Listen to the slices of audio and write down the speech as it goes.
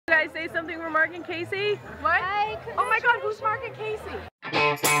guys say something for Mark and Casey? What? Hi, Oh my God, who's Mark and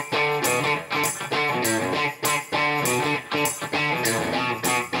Casey?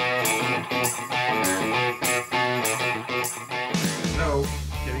 So,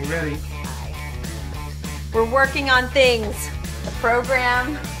 getting ready. We're working on things. The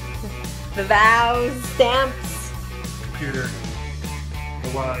program, the vows, stamps. Computer, the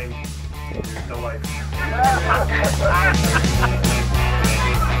wine, the life.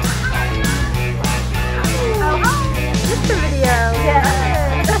 Just a video.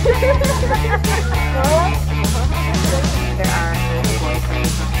 Yeah. There are.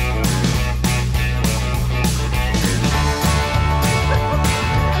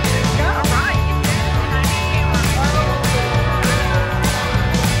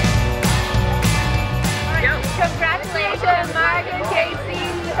 Congratulations, Mark and Casey,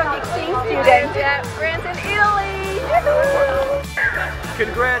 from the exchange students at France and Italy.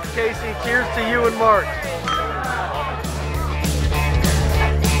 Congrats, Casey. Cheers to you and Mark.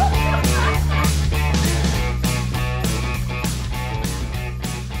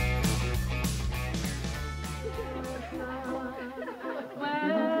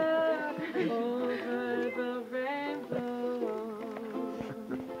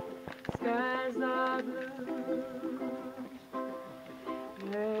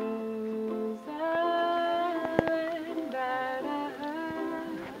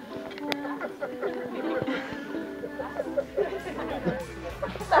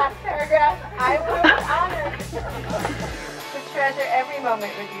 Last paragraph. I will be honored to treasure every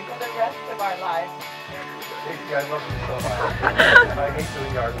moment with you for the rest of our lives. Casey, I love you so much. I hate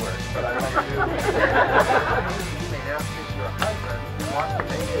doing yard work, but I love you. You may now kiss your husband who wants to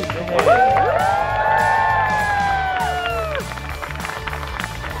make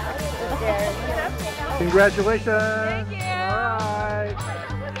you. Congratulations! Thank you.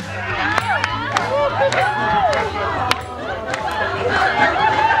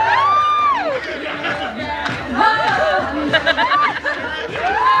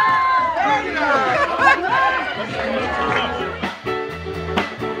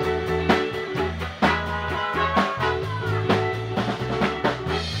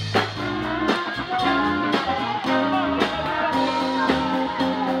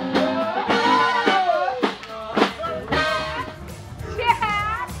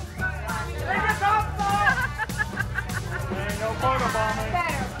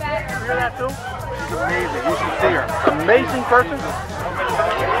 Hear that too? She's amazing. You should see her. Amazing person.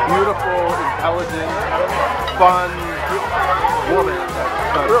 Beautiful, intelligent, fun woman.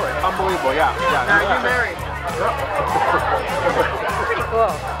 Really unbelievable. Yeah. Now you married? Pretty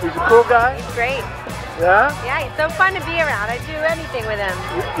cool. He's a cool guy. He's great. Yeah. Yeah, he's so fun to be around. I'd do anything with him.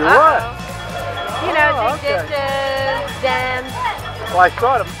 You what? You know, Oh, do okay. dishes, dance. Well, I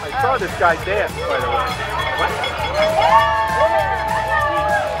saw this guy dance, by the way. What?